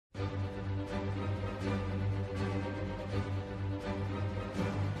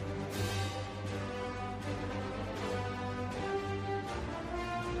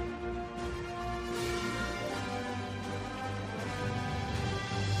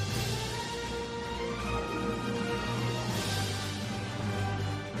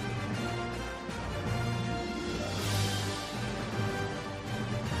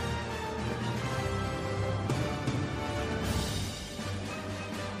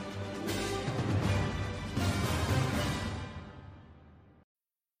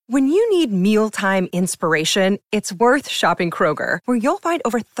When you need mealtime inspiration, it's worth shopping Kroger, where you'll find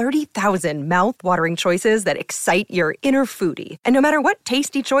over 30,000 mouth-watering choices that excite your inner foodie. And no matter what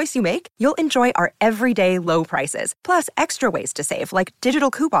tasty choice you make, you'll enjoy our everyday low prices, plus extra ways to save, like digital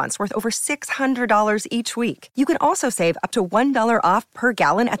coupons worth over $600 each week. You can also save up to $1 off per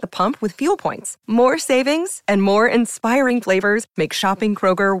gallon at the pump with fuel points. More savings and more inspiring flavors make shopping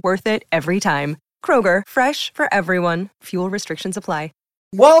Kroger worth it every time. Kroger, fresh for everyone. Fuel restrictions apply.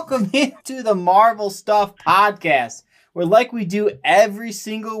 Welcome into the Marvel Stuff Podcast, where like we do every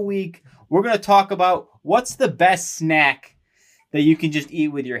single week, we're going to talk about what's the best snack that you can just eat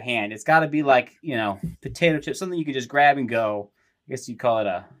with your hand. It's got to be like, potato chips, something you can just grab and go. I guess you call it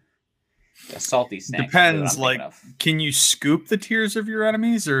a salty snack. Depends, can you scoop the tears of your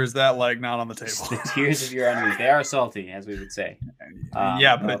enemies, or is that not on the table? The tears of your enemies, they are salty, as we would say.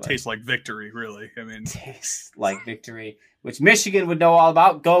 Yeah, but it tastes like victory, really. Tastes like victory, which Michigan would know all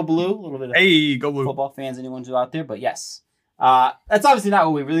about. Go Blue. A little bit of go Blue. Football fans, anyone who's out there. But yes, that's obviously not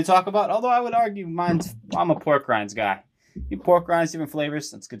what we really talk about, although I would argue I'm a pork rinds guy. Pork rinds, different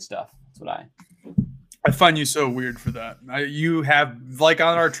flavors, that's good stuff. That's what I find you so weird for that. You have, on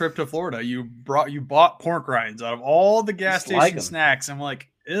our trip to Florida, you bought pork rinds out of all the gas station snacks. I'm like,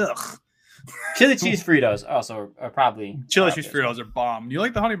 ugh. Chili cheese Fritos also are probably... Chili cheese Fritos are bomb. You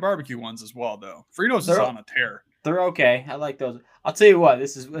like the honey barbecue ones as well, though. Fritos is on a tear. They're okay. I like those. I'll tell you what,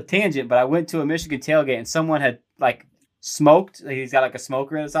 this is a tangent, but I went to a Michigan tailgate and someone had smoked. He's got a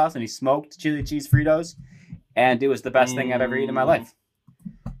smoker in his house and he smoked chili cheese Fritos, and it was the best thing I've ever eaten in my life.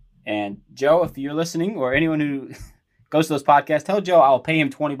 And Joe, if you're listening, or anyone who goes to those podcasts, tell Joe I'll pay him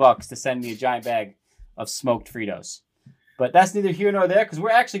 $20 to send me a giant bag of smoked Fritos. But that's neither here nor there, because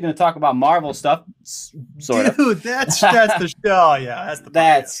we're actually going to talk about Marvel stuff, sort of. Dude, that's the show. Yeah, that's the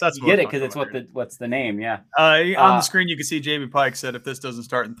podcast. That's you get it, because it's what's the name, yeah. On the screen, you can see Jamie Pike said, if this doesn't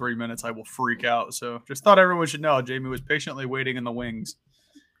start in 3 minutes, I will freak out. So just thought everyone should know, Jamie was patiently waiting in the wings.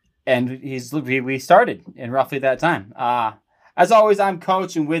 And we started in roughly that time. As always, I'm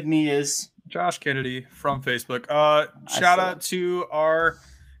Coach, and with me is... Josh Kennedy from Facebook. Shout out to our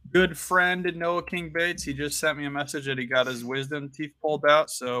good friend Noah King Bates. He just sent me a message that he got his wisdom teeth pulled out,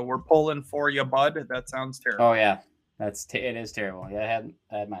 so we're pulling for you, bud. That sounds terrible. Oh, yeah. It is terrible. Yeah,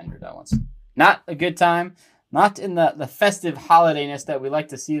 I had mine done once. Not a good time. Not in the festive holidayness that we like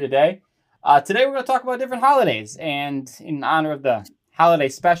to see today. Today we're going to talk about different holidays, and in honor of the holiday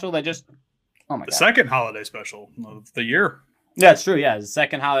special that just... Oh, my God. The second holiday special of the year. Yeah, it's true. Yeah, it's the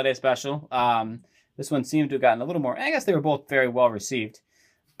second holiday special. This one seemed to have gotten a little more. I guess they were both very well received.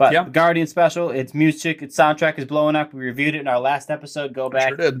 But the Guardian special, its music, its soundtrack is blowing up. We reviewed it in our last episode. Go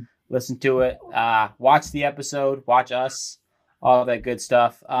back, listen to it, watch the episode, watch us, all that good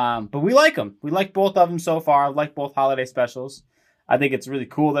stuff. But we like them. We like both of them so far. I like both holiday specials. I think it's really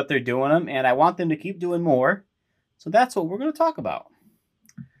cool that they're doing them, and I want them to keep doing more. So that's what we're going to talk about.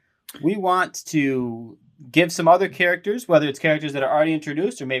 We want to give some other characters, whether it's characters that are already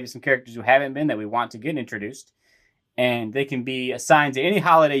introduced or maybe some characters who haven't been that we want to get introduced. And they can be assigned to any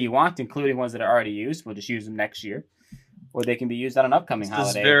holiday you want, including ones that are already used. We'll just use them next year. Or they can be used on an upcoming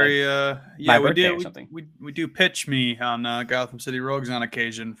holiday. We do Pitch Me on Gotham City Rogues on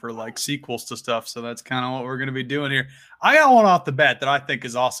occasion for sequels to stuff. So that's kind of what we're going to be doing here. I got one off the bat that I think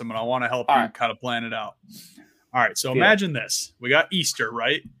is awesome, and I want to help you kind of plan it out. All right, so imagine this. We got Easter,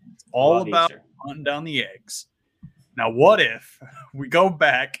 right? It's all about Easter. Hunting down the eggs. Now, what if we go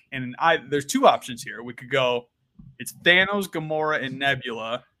back and there's two options here. We could go, it's Thanos, Gamora, and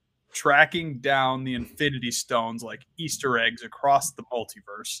Nebula tracking down the Infinity Stones like Easter eggs across the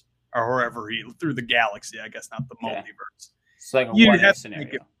multiverse or wherever through the galaxy. I guess not the multiverse. It's like a what-if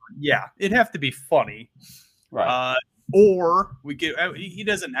scenario. It'd have to be funny, right? Or we could. It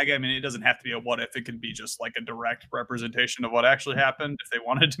doesn't have to be a what if. It could be just like a direct representation of what actually happened if they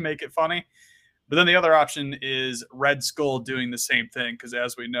wanted to make it funny. But then the other option is Red Skull doing the same thing, because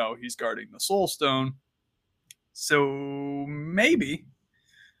as we know, he's guarding the Soul Stone. So maybe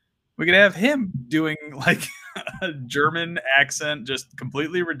we could have him doing a German accent, just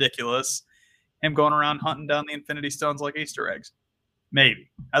completely ridiculous. Him going around hunting down the Infinity Stones like Easter eggs.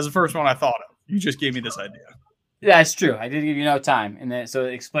 Maybe. That's the first one I thought of. You just gave me this idea. Yeah, it's true. I did give you no time. And so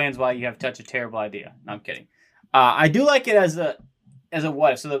it explains why you have such a terrible idea. No, I'm kidding. I do like it as a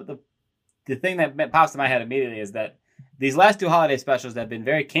what if. So the thing that pops in my head immediately is that these last two holiday specials have been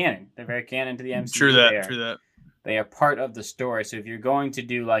very canon. They're very canon to the MCU. True that. They are part of the story. So if you're going to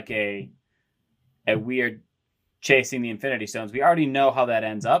do a weird chasing the Infinity Stones, we already know how that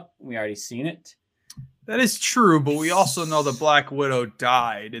ends up. We already seen it. That is true, but we also know that Black Widow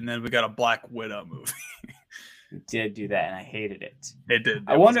died, and then we got a Black Widow movie. We did do that, and I hated it. It did.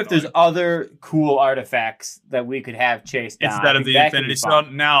 I wonder if there's other cool artifacts that we could have chased down instead of the Infinity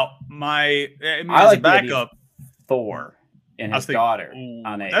Stone. Now, I like backup Thor and his daughter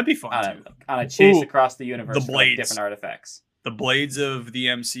that'd be fun on a chase across the universe. The blades, for different artifacts. The blades of the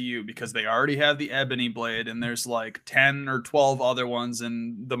MCU, because they already have the Ebony blade, and there's like 10 or 12 other ones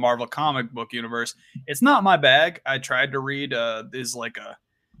in the Marvel comic book universe. It's not my bag. I tried to read is like a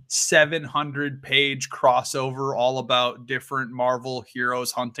 700-page crossover all about different Marvel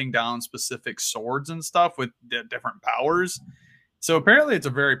heroes hunting down specific swords and stuff with different powers. So apparently it's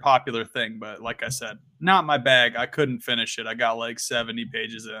a very popular thing, but like I said, not my bag. I couldn't finish it. I got like 70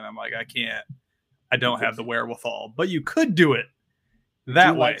 pages in. I'm like, I don't have the wherewithal, but you could do it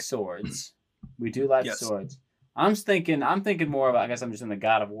that way. Like swords. We do like swords. I'm thinking more about, I guess I'm just in the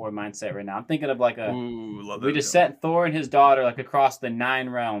God of War mindset right now. I'm thinking of like we just sent Thor and his daughter like across the 9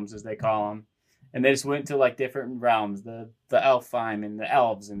 realms, as they call them. And they just went to like different realms, the Elfheim and the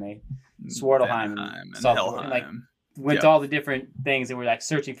elves and they Svartalfheim and Helheim. And like went to all the different things and were like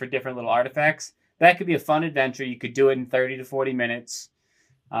searching for different little artifacts. That could be a fun adventure. You could do it in 30 to 40 minutes.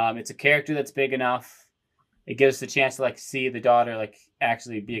 It's a character that's big enough. It gives us the chance to like see the daughter like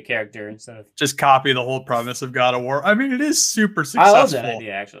actually be a character instead of just copy the whole premise of God of War. I mean, it is super successful. I love that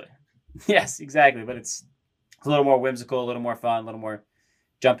idea, actually. Yes, exactly. But it's a little more whimsical, a little more fun, a little more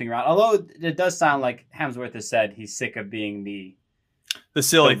jumping around. Although it does sound like Hemsworth has said he's sick of being the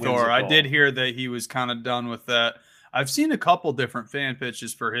silly Thor. I did hear that he was kind of done with that. I've seen a couple different fan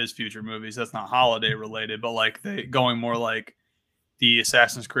pitches for his future movies. That's not holiday related, but like they going more like the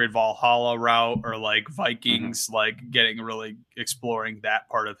Assassin's Creed Valhalla route or like Vikings, like getting really exploring that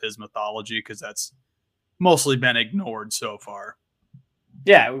part of his mythology because that's mostly been ignored so far.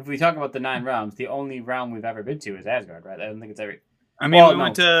 Yeah, if we talk about the 9 realms, the only realm we've ever been to is Asgard, right? I don't think it's every. I mean, we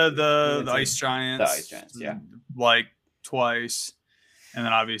went to the Ice Giants. The Ice Giants, yeah. Like twice. And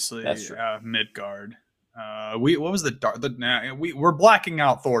then obviously Midgard. What was we're blacking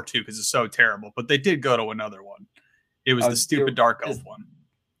out Thor 2 because it's so terrible, but they did go to another one. It was the stupid dark elf one.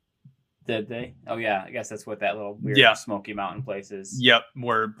 Did they? Oh yeah, I guess that's what that little weird Smoky Mountain place is. Yep,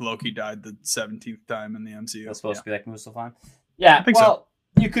 where Loki died the 17th time in the MCU. That's supposed to be like Muspelheim. Yeah, I think so.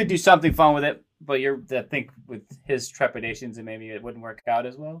 You could do something fun with it, but I think with his trepidations, and maybe it wouldn't work out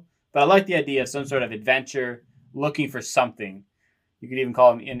as well. But I like the idea of some sort of adventure, looking for something. You could even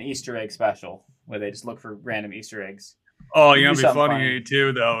call them an Easter egg special, where they just look for random Easter eggs. Oh, you know, what'd be funny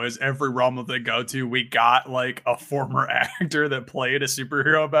too, though, is every realm that they go to, we got like a former actor that played a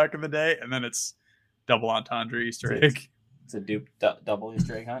superhero back in the day, and then it's double entendre Easter egg. It's a double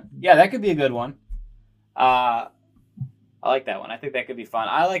Easter egg hunt. Yeah, that could be a good one. I like that one. I think that could be fun.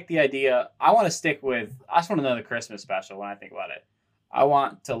 I like the idea. I just want another Christmas special when I think about it. I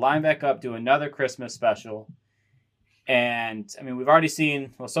want to line back up, do another Christmas special. And, I mean, we've already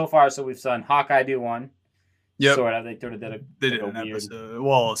seen, so we've done Hawkeye do one. Yep. Sort of. They sort of did an episode.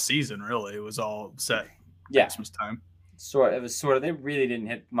 Well, a season, really. It was all set Christmas time. They really didn't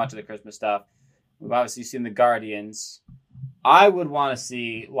hit much of the Christmas stuff. We've obviously seen the Guardians. I would want to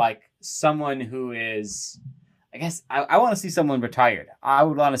see, like, someone who is... I guess I want to see someone retired. I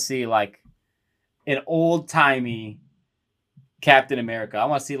would want to see, like, an old-timey Captain America. I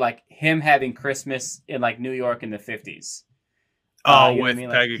want to see, like, him having Christmas in, like, New York in the 50s. With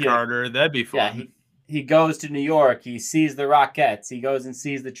Peggy Carter. That'd be fun. Yeah, he goes to New York. He sees the Rockettes. He goes and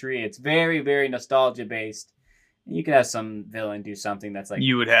sees the tree. It's very, very nostalgia-based. You could have some villain do something that's, like...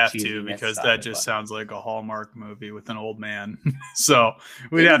 You would have to, because that just sounds like a Hallmark movie with an old man. So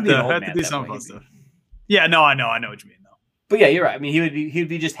we'd have to do some fun stuff. Yeah, no, I know what you mean, though. But yeah, you're right. I mean, he'd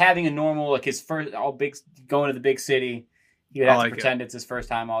be just having a normal, like, his first going to the big city. He would have to pretend it's his first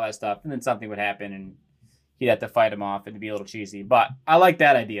time, all that stuff, and then something would happen, and he'd have to fight him off, and it'd be a little cheesy. But I like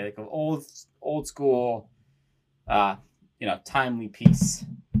that idea, like an old school, timely piece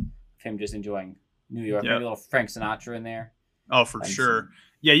of him just enjoying New York. Maybe a little Frank Sinatra in there. Oh, for sure.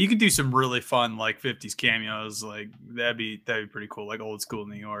 Yeah, you could do some really fun like 50s cameos. Like that'd be pretty cool, like old school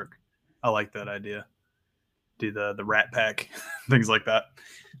New York. I like that idea. Do the Rat Pack, things like that.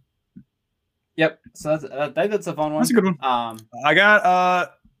 Yep. So that's a fun one. That's a good one. I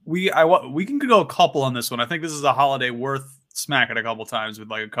got we can go a couple on this one. I think this is a holiday worth smacking a couple times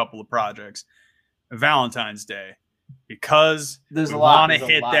with like a couple of projects. Valentine's Day, because we want to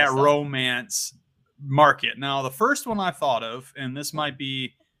hit that romance market. Now, the first one I thought of, and this might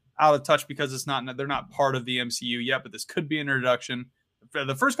be out of touch because they're not part of the MCU yet, but this could be an introduction.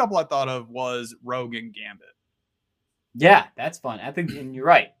 The first couple I thought of was Rogue and Gambit. Yeah, that's fun. I think, and you're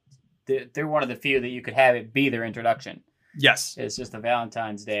right. They're one of the few that you could have it be their introduction. Yes. It's just a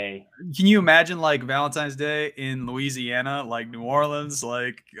Valentine's Day. Can you imagine like Valentine's Day in Louisiana, like New Orleans,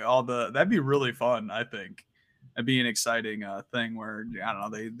 like that'd be really fun. I think that'd be an exciting thing where, I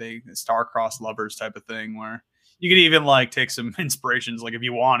don't know, they star-crossed lovers type of thing where you could even like take some inspirations, like if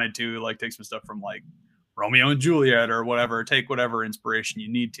you wanted to, like take some stuff from like Romeo and Juliet or whatever, take whatever inspiration you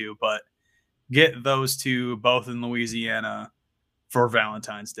need to, but get those two both in Louisiana for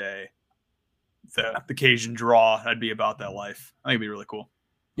Valentine's Day. The Cajun draw, I'd be about that life. I think it'd be really cool.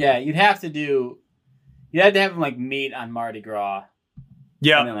 Yeah, you'd have to have them like meet on Mardi Gras.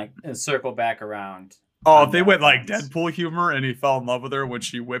 Yeah. And then like circle back around. Oh, if they went like Deadpool humor and he fell in love with her when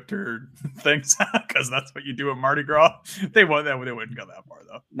she whipped her things, because that's what you do at Mardi Gras. They wouldn't go that far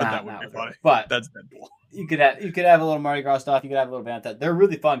though. But that would be funny. But that's Deadpool. You could have a little Mardi Gras stuff. You could have a little Valentine. They're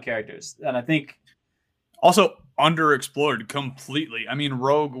really fun characters, and I think also underexplored completely. I mean,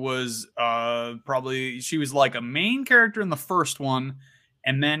 Rogue was she was like a main character in the first one,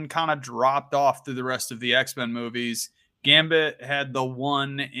 and then kind of dropped off through the rest of the X-Men movies. Gambit had the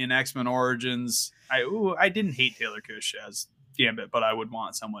one in X-Men Origins. I didn't hate Taylor Kitsch as Gambit, but I would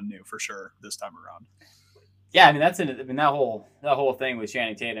want someone new for sure this time around. Yeah, I mean that whole thing with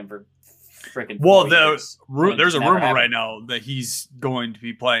Channing Tatum for freaking. Well, there's a rumor right now that he's going to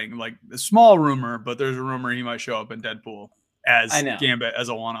be playing, like a small rumor, but there's a rumor he might show up in Deadpool as Gambit as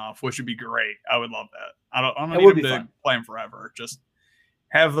a one-off, which would be great. I would love that. I don't need him to play him forever. Just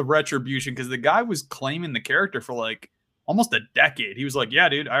have the retribution, because the guy was claiming the character for like almost a decade. He was like, yeah,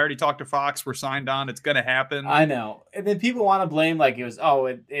 dude, I already talked to Fox. We're signed on. It's going to happen. I know. And then people want to blame like it was,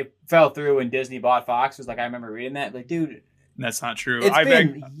 it fell through when Disney bought Fox. It was like, I remember reading that. Like, dude. That's not true. It's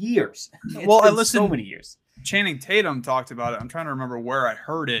been years. I listened. So many years. Channing Tatum talked about it. I'm trying to remember where I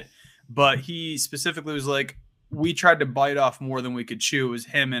heard it, but he specifically was like, we tried to bite off more than we could chew. It was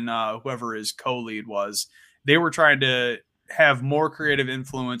him and whoever his co-lead was. They were trying to have more creative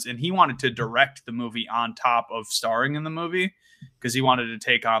influence, and he wanted to direct the movie on top of starring in the movie, because he wanted to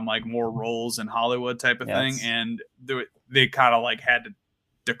take on like more roles in Hollywood type of thing. And they kind of like had to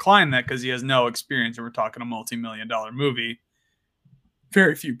decline that because he has no experience, and we're talking a multi-million-dollar movie.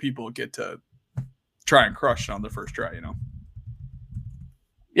 Very few people get to try and crush it on the first try, you know?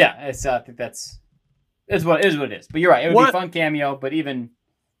 Yeah, I think that's what it is. But you're right. It would be a fun cameo, but even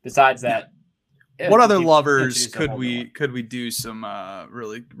besides that, what other lovers could we do some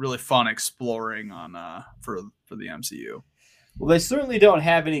really, really fun exploring on for the MCU? Well, they certainly don't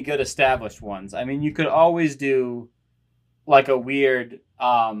have any good established ones. I mean, you could always do like a weird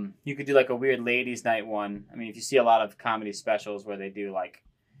ladies' night one. I mean, if you see a lot of comedy specials where they do like,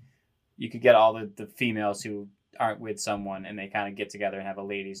 you could get all the females who aren't with someone and they kind of get together and have a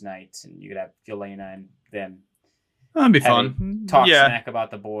ladies' night, and you could have Yelena and them. That'd be fun. Talk smack about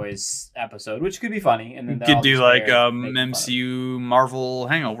the boys episode, which could be funny. And then you could do like MCU Marvel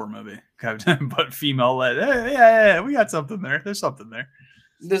hangover movie, but female led. Yeah, we got something there. There's something there.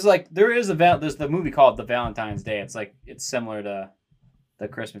 There's the movie called The Valentine's Day. It's similar to the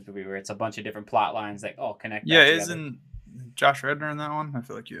Christmas movie where it's a bunch of different plot lines that all connect. Yeah, isn't Josh Redner in that one? I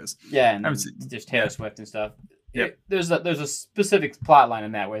feel like he is. Yeah, and there's Taylor Swift and stuff. Yeah, there's a specific plot line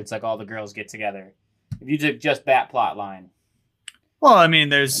in that where it's like all the girls get together. If you took just that plot line. Well, I mean,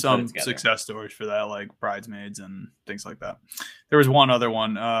 there's some success stories for that, like Bridesmaids and things like that. There was one other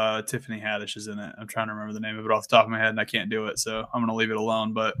one. Tiffany Haddish is in it. I'm trying to remember the name of it off the top of my head, and I can't do it, so I'm going to leave it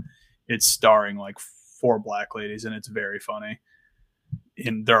alone. But it's starring like 4 black ladies, and it's very funny.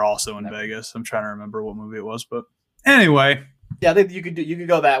 And they're also in Vegas. I'm trying to remember what movie it was, but anyway. Yeah, I think you could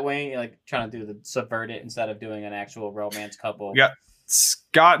go that way, like trying to do the subvert it instead of doing an actual romance couple. Yeah.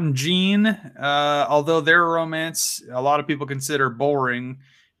 Scott and Jean, although their romance a lot of people consider boring,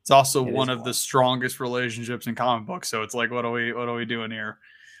 it's also one of the strongest relationships in comic books. So it's like, what are we doing here?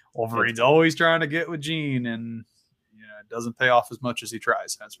 Wolverine's always trying to get with Jean, and it doesn't pay off as much as he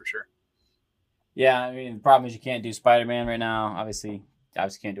tries. That's for sure. Yeah, I mean, the problem is you can't do Spider-Man right now. Obviously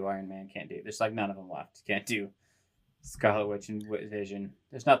can't do Iron Man. Can't do. There's like none of them left. Can't do Scarlet Witch and Vision.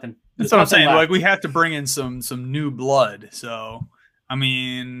 There's nothing. That's what I'm saying. Left. Like, we have to bring in some new blood. So. I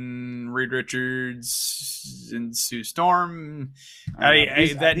mean, Reed Richards and Sue Storm. That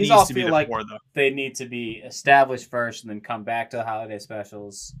needs to be the 4, though. They need to be established first and then come back to the holiday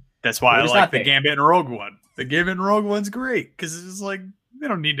specials. That's why I like the Gambit and Rogue one. The Gambit and Rogue one's great because it's like they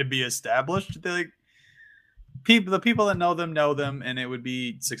don't need to be established. They're like the people that know them, and it would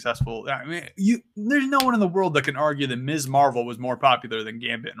be successful. I mean, there's no one in the world that can argue that Ms. Marvel was more popular than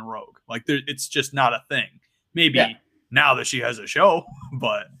Gambit and Rogue. Like, it's just not a thing. Maybe. Yeah. Now that she has a show,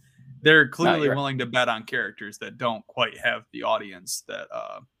 but they're clearly willing to bet on characters that don't quite have the audience that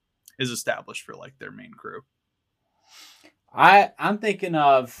is established for like their main crew. I'm thinking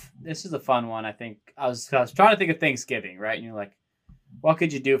of, this is a fun one. I think I was trying to think of Thanksgiving, right? And you're like, what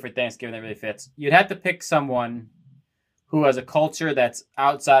could you do for Thanksgiving that really fits? You'd have to pick someone who has a culture that's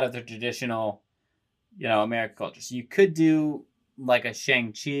outside of the traditional, American culture. So you could do like a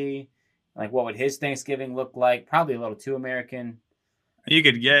Shang-Chi. Like, what would his Thanksgiving look like? Probably a little too American. You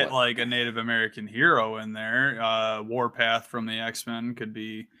could get like a Native American hero in there. Warpath from the X-Men could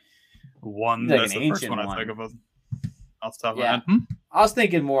be one. Like that's the first one I think of. Off the top of my head. I was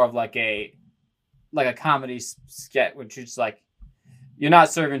thinking more of like a comedy sketch, which is like, you're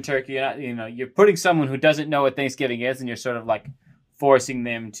not serving turkey. You're not, you're putting someone who doesn't know what Thanksgiving is, and you're sort of like forcing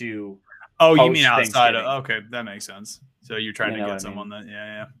them to. Oh, you mean outside of? Okay, that makes sense. So you're trying to get someone that,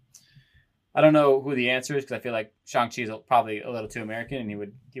 yeah. I don't know who the answer is because I feel like Shang-Chi is probably a little too American, and he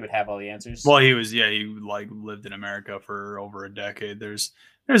would have all the answers. Well, he like lived in America for over a decade. There's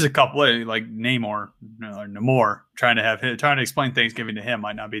a couple like Namor trying to explain Thanksgiving to him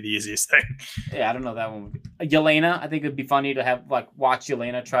might not be the easiest thing. Yeah, I don't know that one. Yelena, I think it'd be funny to have watch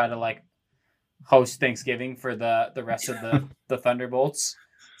Yelena try to host Thanksgiving for the rest of the Thunderbolts.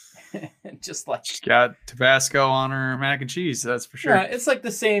 Just like she's got Tabasco on her mac and cheese, that's for sure. Yeah, it's like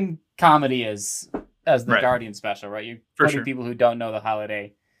the same comedy as the Guardian special, right? You're putting people who don't know the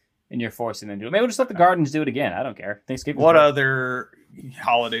holiday, and you're forcing them to do it. Maybe we'll just let the Guardians do it again. I don't care. Thanksgiving. What other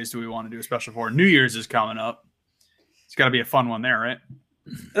holidays do we want to do a special for? New Year's is coming up. It's got to be a fun one there, right?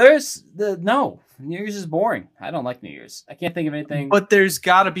 New Year's is boring. I don't like New Year's. I can't think of anything. But there's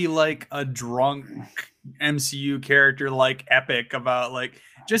got to be like a drunk MCU character, like epic about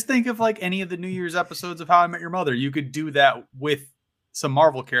just think of any of the New Year's episodes of How I Met Your Mother. You could do that with some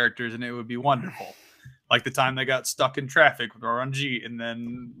Marvel characters and it would be wonderful. Like the time they got stuck in traffic with RNG and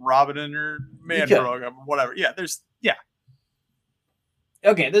then Robin and her man broke up, whatever. Yeah,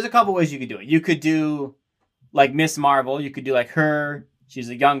 Okay, there's a couple ways you could do it. You could do Miss Marvel. You could do her. She's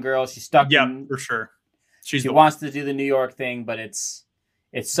a young girl. She's stuck in... for sure. She wants to do the New York thing, but it's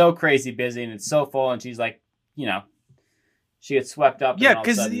so crazy busy and it's so full and she's she gets swept up. Yeah,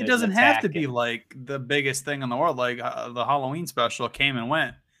 because it doesn't have to be the biggest thing in the world. The Halloween special came and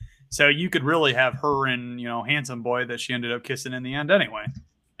went. So you could really have her and, handsome boy that she ended up kissing in the end anyway.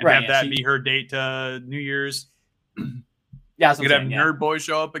 And have that be her date to New Year's. Yeah, you could have Nerd Boy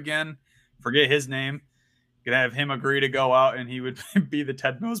show up again. Forget his name. You could have him agree to go out and he would be the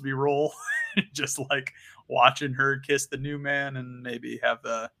Ted Mosby role. Just watching her kiss the new man and maybe have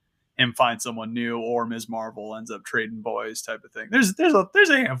him find someone new, or Ms. Marvel ends up trading boys type of thing. There's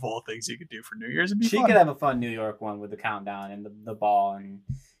a handful of things you could do for New Year's. She could have a fun New York one with the countdown and the ball, and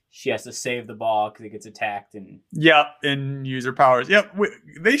she has to save the ball because it gets attacked. And use her powers.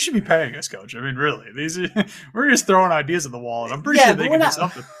 They should be paying us, Coach. I mean, really, we're just throwing ideas at the wall, and I'm pretty sure they can do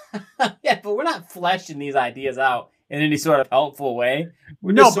something. Yeah, but we're not fleshing these ideas out in any sort of helpful way.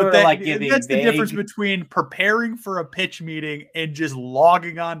 That's the difference between preparing for a pitch meeting and just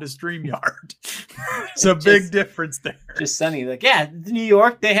logging on to StreamYard. It's a big difference there. Just sending New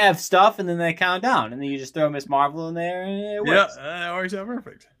York, they have stuff and then they count down and then you just throw Miss Marvel in there and it works. Yeah, that works out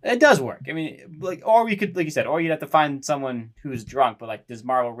perfect. It does work. I mean, or we could, like you said, or you'd have to find someone who's drunk, but does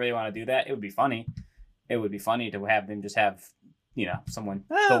Marvel really want to do that? It would be funny. It would be funny to have them just have someone.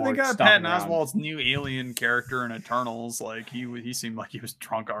 They got Patton Oswalt's new alien character in Eternals. He seemed like he was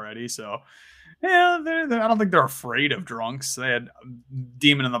drunk already. So, I don't think they're afraid of drunks. They had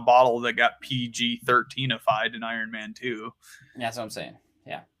Demon in the Bottle that got PG-13ified in Iron Man 2. Yeah, that's what I'm saying.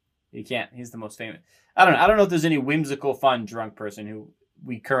 Yeah, you can't. He's the most famous. I don't know if there's any whimsical, fun drunk person who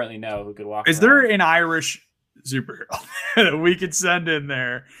we currently know who could walk. Is there an Irish superhero that we could send in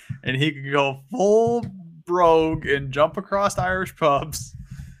there, and he could go full brogue and jump across Irish pubs?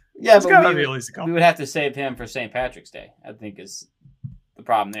 Yeah, but we would have to save him for St. Patrick's Day, I think, is the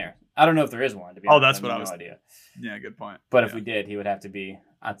problem there. I don't know if there is one, to be honest. That's what I was... idea. Yeah, good point. But if we did, he would have to be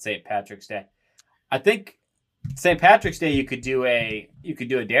on St. Patrick's Day. I think St. Patrick's Day you could do a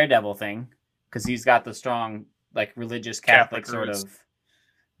Daredevil thing because he's got the strong religious Catholic sort of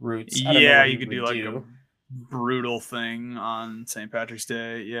roots. Yeah, you could do a brutal thing on St. Patrick's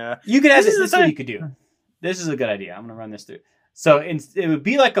Day. Yeah, you could have this is what you could do. This is a good idea. I'm going to run this through. So it would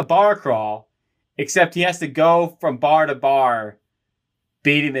be like a bar crawl, except he has to go from bar to bar,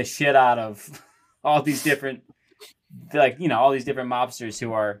 beating the shit out of all these different, all these different mobsters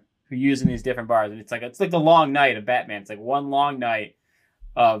who are using these different bars. And it's like the long night of Batman. It's like one long night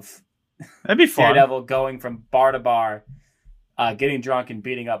of that'd be fun. Daredevil going from bar to bar, getting drunk and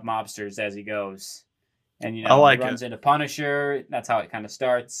beating up mobsters as he goes. And he runs into Punisher. That's how it kind of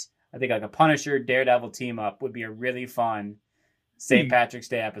starts. I think a Punisher Daredevil team up would be a really fun St. Patrick's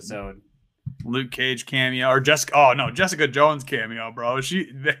Day episode. Luke Cage cameo or Jessica. Oh no, Jessica Jones cameo, bro.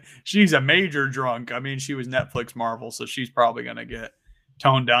 She's a major drunk. I mean, she was Netflix Marvel, so she's probably gonna get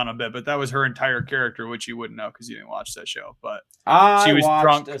toned down a bit. But that was her entire character, which you wouldn't know because you didn't watch that show. But she was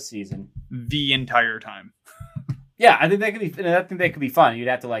drunk a season the entire time. Yeah, I think that could be. I think that could be fun. They'd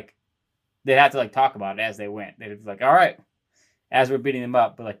have to talk about it as they went. They'd be like, all right, as we're beating them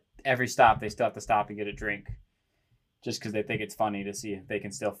up, but like every stop, they still have to stop and get a drink. Just because they think it's funny to see if they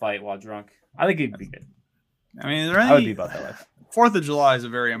can still fight while drunk. I think it'd be good. I mean, I would be about that life. 4th of July is a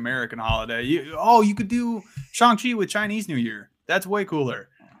very American holiday. You could do Shang-Chi with Chinese New Year. That's way cooler.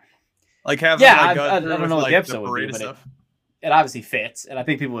 Like having I don't know what the episode would be, but it obviously fits, and I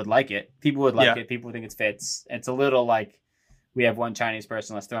think people would like it. People would like it. People would think it fits. It's a little like we have one Chinese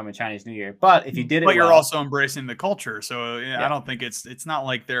person, let's throw them a Chinese New Year. But if you did it, but you're also embracing the culture, so I don't think it's not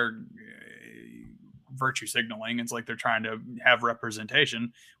like they're virtue signaling. It's like they're trying to have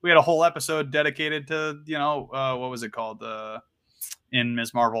representation. We had a whole episode dedicated to what was it called in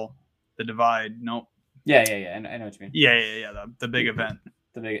Ms. Marvel, The Divide. Nope. Yeah. I know what you mean. Yeah. The big event,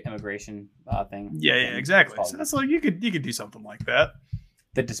 the big immigration thing. Yeah, exactly. So that's like you could do something like that.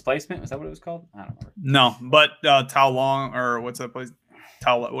 The Displacement, was that what it was called? I don't remember. No, but Tao Long, or what's that place?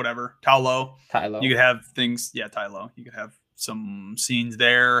 Tao Lo. You could have things. Yeah, Tai Lo. You could have some scenes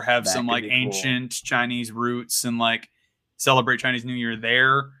there, have some like ancient Chinese roots, and like celebrate Chinese New Year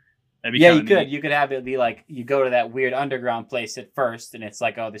there. That'd be you could. Neat. You could have it be like you go to that weird underground place at first, and it's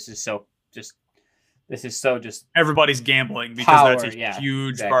like, oh, this is so just everybody's gambling because power, that's a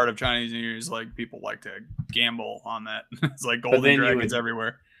huge part of Chinese New Year's. Like people like to gamble on that. It's like golden dragons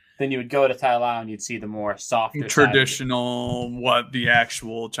everywhere. Then you would go to Thailand and you'd see the more softer traditional what the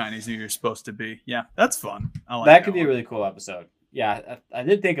actual Chinese New Year is supposed to be. Yeah, that's fun. I like that could be a really cool episode. Yeah, I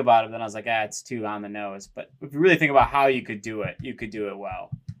did think about it, but then I was like, it's too on the nose. But if you really think about how you could do it well.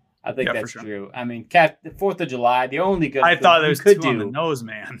 I think that's true. I mean, the 4th of July, the only good I thought it was too on the nose,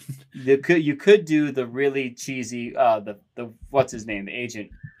 man. You could do the really cheesy the what's his name, the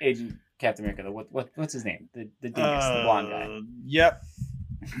agent Captain America. What's his name? The dingus, the blonde guy. Yep.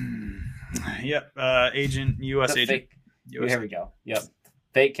 Agent U.S. agent. Here we go. Yep,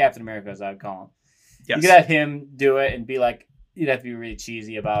 fake Captain America, as I would call him. Yes. You could have him do it and be like, you'd have to be really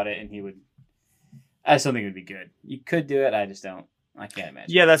cheesy about it, and he would. I just don't think it would be good. You could do it, I just don't. I can't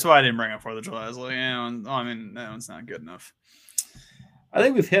imagine. Yeah, that's why I didn't bring up 4th of July. I was like, that one's not good enough. I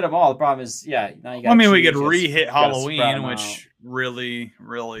think we've hit them all. The problem is, now you got. We could re-hit Halloween, which really,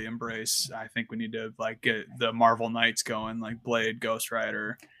 really embrace. I think we need to like get the Marvel Knights going, like Blade, Ghost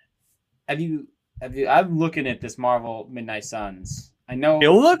Rider. Have you? I'm looking at this Marvel Midnight Suns. I know it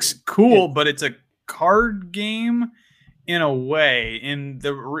looks cool, but it's a card game. In a way,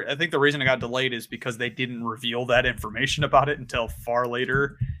 I think the reason it got delayed is because they didn't reveal that information about it until far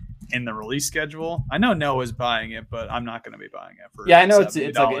later in the release schedule. I know Noah's buying it, but I'm not going to be buying it for. Yeah, I know it's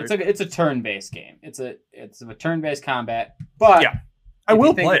a turn-based game. It's a turn-based combat, but I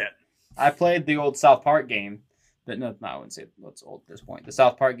will play it. I played the old South Park game. I wouldn't say it's old at this point. The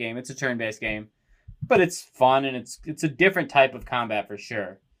South Park game. It's a turn-based game, but it's fun and it's a different type of combat for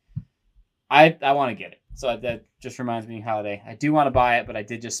sure. I want to get it. So that just reminds me of holiday. I do want to buy it, but I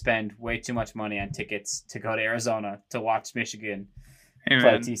did just spend way too much money on tickets to go to Arizona to watch Michigan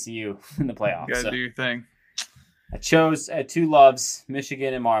play TCU in the playoffs. You gotta do your thing. I had two loves,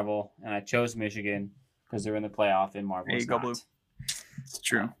 Michigan and Marvel, and I chose Michigan because they're in the playoff and Marvel is not. Blue. It's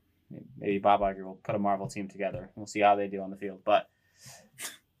true. Maybe Bob Iger will put a Marvel team together. We'll see how they do on the field. But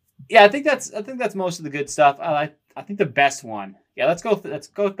yeah, I think that's most of the good stuff. I think the best one. Yeah, let's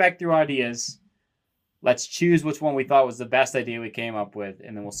go back through ideas. Let's choose which one we thought was the best idea we came up with,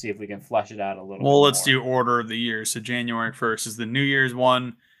 and then we'll see if we can flesh it out a little bit. Well, let's do order of the year. So January 1st is the New Year's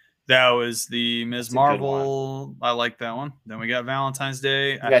one. That was the Ms. Marvel. I like that one. Then we got Valentine's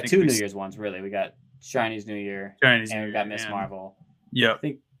Day. We got two New Year's ones, really. We got Chinese New Year. And we got Ms. Marvel. Yep.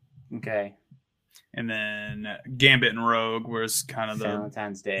 Okay. And then Gambit and Rogue was kind of the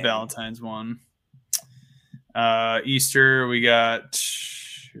Valentine's Day. Valentine's one. Easter, we got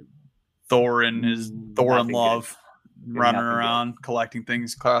Thor and Love running around collecting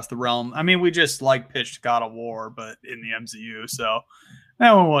things across the realm. I mean, we just pitched God of War, but in the MCU, so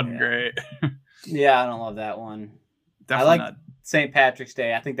that one wasn't great. Yeah, I don't love that one. Definitely I like St. Patrick's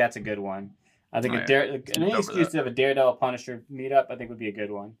Day. I think that's a good one. I think any excuse to have a Daredevil Punisher meetup, I think would be a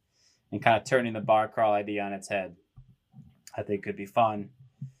good one. And kind of turning the bar crawl idea on its head, I think could be fun.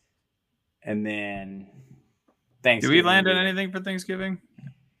 And then Thanksgiving. Do we land on anything for Thanksgiving?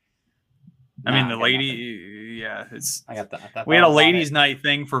 I mean, the lady, it's. We had a ladies' night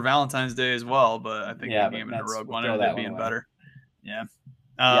thing for Valentine's Day as well, but I think the Game and the Rogue one ended up being better. Yeah.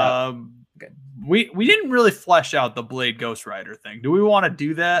 We didn't really flesh out the Blade Ghost Rider thing. Do we want to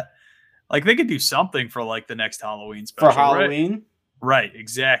do that? Like, they could do something for like the next Halloween special. For Halloween? Right,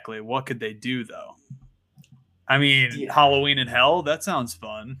 exactly. What could they do though? I mean, Halloween in Hell, that sounds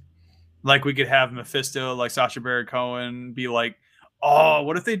fun. Like, we could have Mephisto, like Sacha Baron Cohen, be like, oh,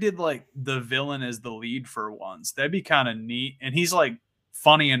 what if they did like the villain as the lead for once? That'd be kind of neat. And he's like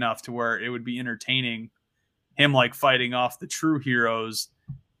funny enough to where it would be entertaining, him like fighting off the true heroes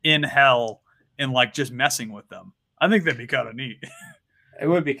in hell and like just messing with them. I think that'd be kind of neat. It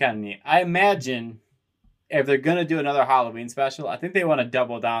would be kind of neat. I imagine if they're going to do another Halloween special, I think they want to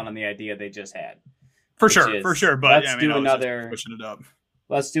double down on the idea they just had. For sure. But let's do another, pushing it up.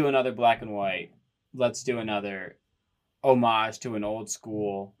 Let's do another black and white. Let's do another homage to an old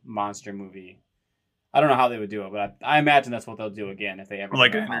school monster movie. I don't know how they would do it, but I imagine that's what they'll do again if they ever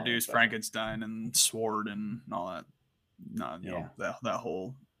like introduce Frankenstein and Sword and all that. That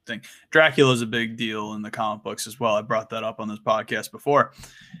whole thing. Dracula's a big deal in the comic books as well. I brought that up on this podcast before.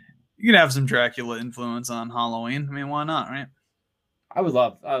 You can have some Dracula influence on Halloween. I mean, why not, right? I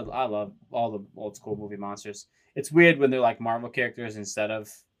love all the old school movie monsters. It's weird when they're like Marvel characters instead of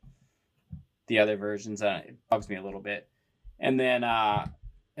the other versions. It bugs me a little bit. And then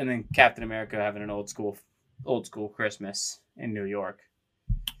Captain America having an old school Christmas in New York.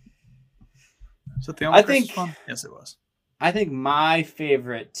 Is that the only Christmas one? Yes, it was. I think my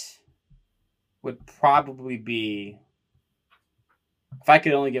favorite would probably be, if I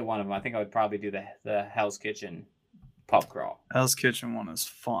could only get one of them, I think I would probably do the Hell's Kitchen pub crawl. Hell's Kitchen one is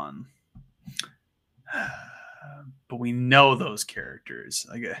fun. But we know those characters.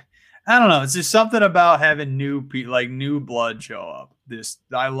 Like, I don't know. It's just something about having new blood show up.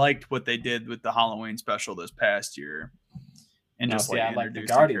 I liked what they did with the Halloween special this past year. And I like the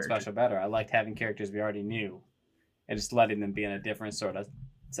Guardian special better. I liked having characters we already knew and just letting them be in a different sort of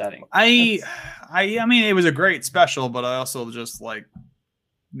setting. I mean, it was a great special, but I also just like,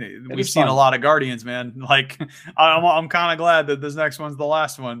 we've seen a lot of Guardians, man. Like, I'm kind of glad that this next one's the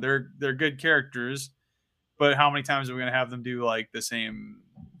last one. They're good characters, but how many times are we going to have them do like the same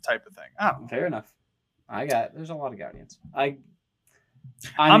type of thing? Oh, fair enough. There's a lot of Guardians.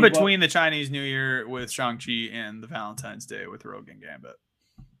 I'm between the Chinese New Year with Shang-Chi and the Valentine's Day with Rogue and Gambit.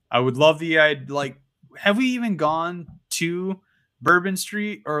 I would love have we even gone to Bourbon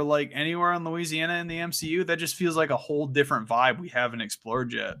Street or like anywhere in Louisiana in the MCU? That just feels like a whole different vibe we haven't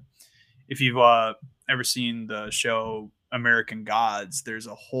explored yet. If you've ever seen the show American Gods, there's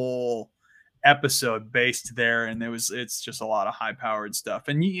a whole episode based there, and it's just a lot of high-powered stuff.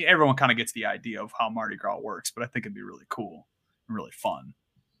 And everyone kind of gets the idea of how Mardi Gras works, but I think it'd be really cool and really fun.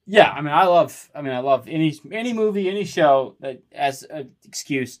 Yeah, I love any movie, any show that as an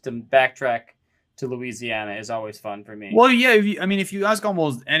excuse to backtrack to Louisiana is always fun for me. Well, yeah, if you ask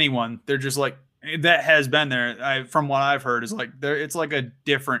almost anyone, they're just like, that has been there. From what I've heard, is like it's like a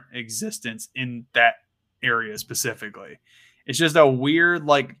different existence in that area specifically. It's just a weird,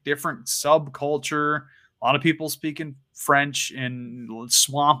 like, different subculture. A lot of people speaking French in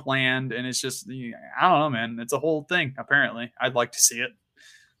swampland, and it's just, I don't know, man. It's a whole thing. Apparently, I'd like to see it.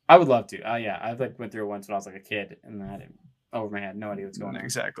 I would love to. I went through it once when I was like a kid, and I had it over my head, no idea what's going on.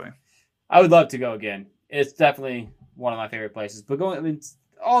 Exactly. I would love to go again. It's definitely one of my favorite places. But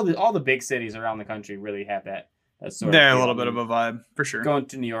all the big cities around the country really have that sort of. Yeah, a little bit of a vibe for sure. Going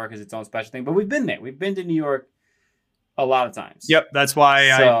to New York is its own special thing, but we've been there. We've been to New York a lot of times. Yep, that's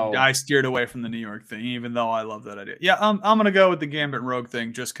why I steered away from the New York thing, even though I love that idea. Yeah, I'm gonna go with the Gambit Rogue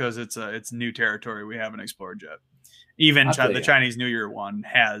thing just because it's new territory we haven't explored yet. Even the Chinese New Year one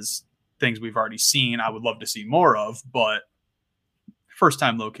has things we've already seen. I would love to see more of, but first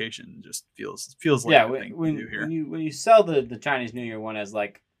time location just feels like the thing to do here. When you sell the Chinese New Year one as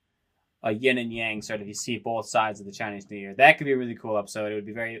like a yin and yang sort of, you see both sides of the Chinese New Year. That could be a really cool episode.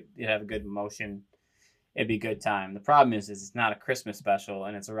 It'd have a good emotion. It'd be a good time. The problem is it's not a Christmas special,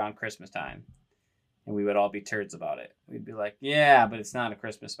 and it's around Christmas time, and we would all be turds about it. We'd be like, yeah, but it's not a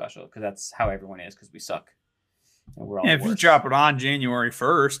Christmas special because that's how everyone is because we suck. And we're all if you drop it on January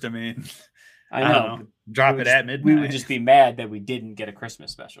 1st, I mean, I know. Drop it at midnight. We would just be mad that we didn't get a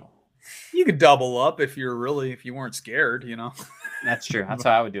Christmas special. You could double up if you weren't scared, That's true. That's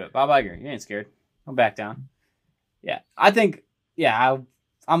how I would do it. Bob Iger, you ain't scared. I'll back down. Yeah, I think, I'm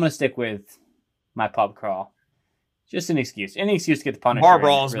going to stick with my pub crawl. Just an excuse. Any excuse to get the Punisher. Bar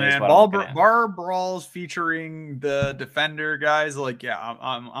brawls, really, man. Bar brawls featuring the Defender guys. Like, yeah,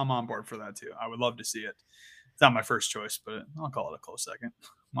 I'm on board for that too. I would love to see it. It's not my first choice, but I'll call it a close second.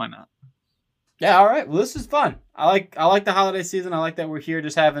 Why not? Yeah, all right. Well, this is fun. I like the holiday season. I like that we're here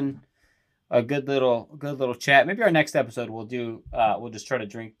just having a good little chat. Maybe our next episode we'll just try to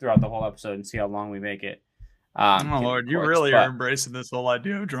drink throughout the whole episode and see how long we make it. Oh Lord, you really are embracing this whole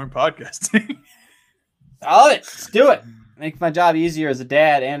idea of drunk podcasting. I love it. Let's do it. Make my job easier as a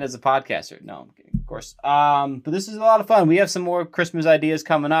dad and as a podcaster. No, I'm kidding, of course. But this is a lot of fun. We have some more Christmas ideas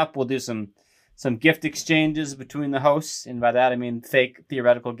coming up. We'll do some gift exchanges between the hosts, and by that I mean fake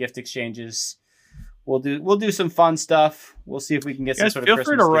theoretical gift exchanges. We'll do some fun stuff. We'll see if we can get some sort of Christmas.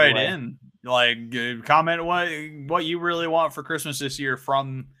 Feel free to write in, like comment what you really want for Christmas this year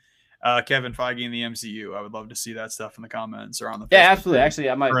from Kevin Feige and the MCU. I would love to see that stuff in the comments or on the Facebook absolutely. Actually,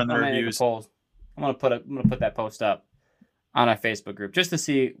 I might make a poll. I'm gonna put that post up on our Facebook group just to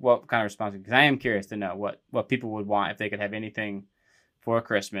see what kind of response, because I am curious to know what people would want if they could have anything for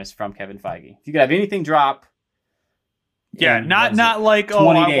Christmas from Kevin Feige. If you could have anything drop. Yeah, not like, I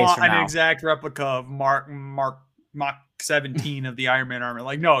want an exact replica of Mark 17 of the Iron Man armor.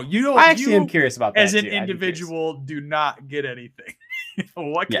 Like, no, you don't. I actually am curious about that. As an individual, do not get anything.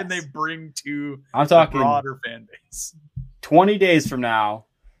 What can they bring to the broader fan base? 20 days from now,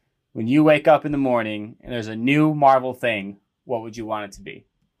 when you wake up in the morning and there's a new Marvel thing, what would you want it to be?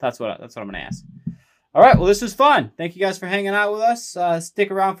 That's what I'm going to ask. All right, well, this was fun. Thank you guys for hanging out with us.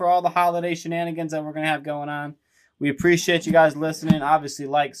 Stick around for all the holiday shenanigans that we're going to have going on. We appreciate you guys listening. Obviously,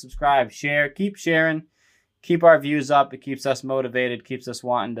 like, subscribe, share. Keep sharing. Keep our views up. It keeps us motivated. Keeps us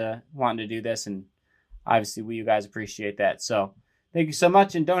wanting to do this. And obviously, you guys appreciate that. So thank you so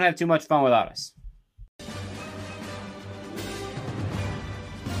much, and don't have too much fun without us.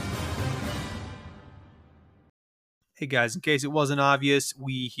 Hey guys, in case it wasn't obvious,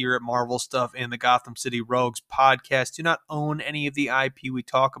 we here at Marvel Stuff and the Gotham City Rogues podcast do not own any of the IP we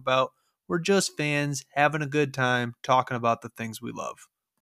talk about. We're just fans having a good time talking about the things we love.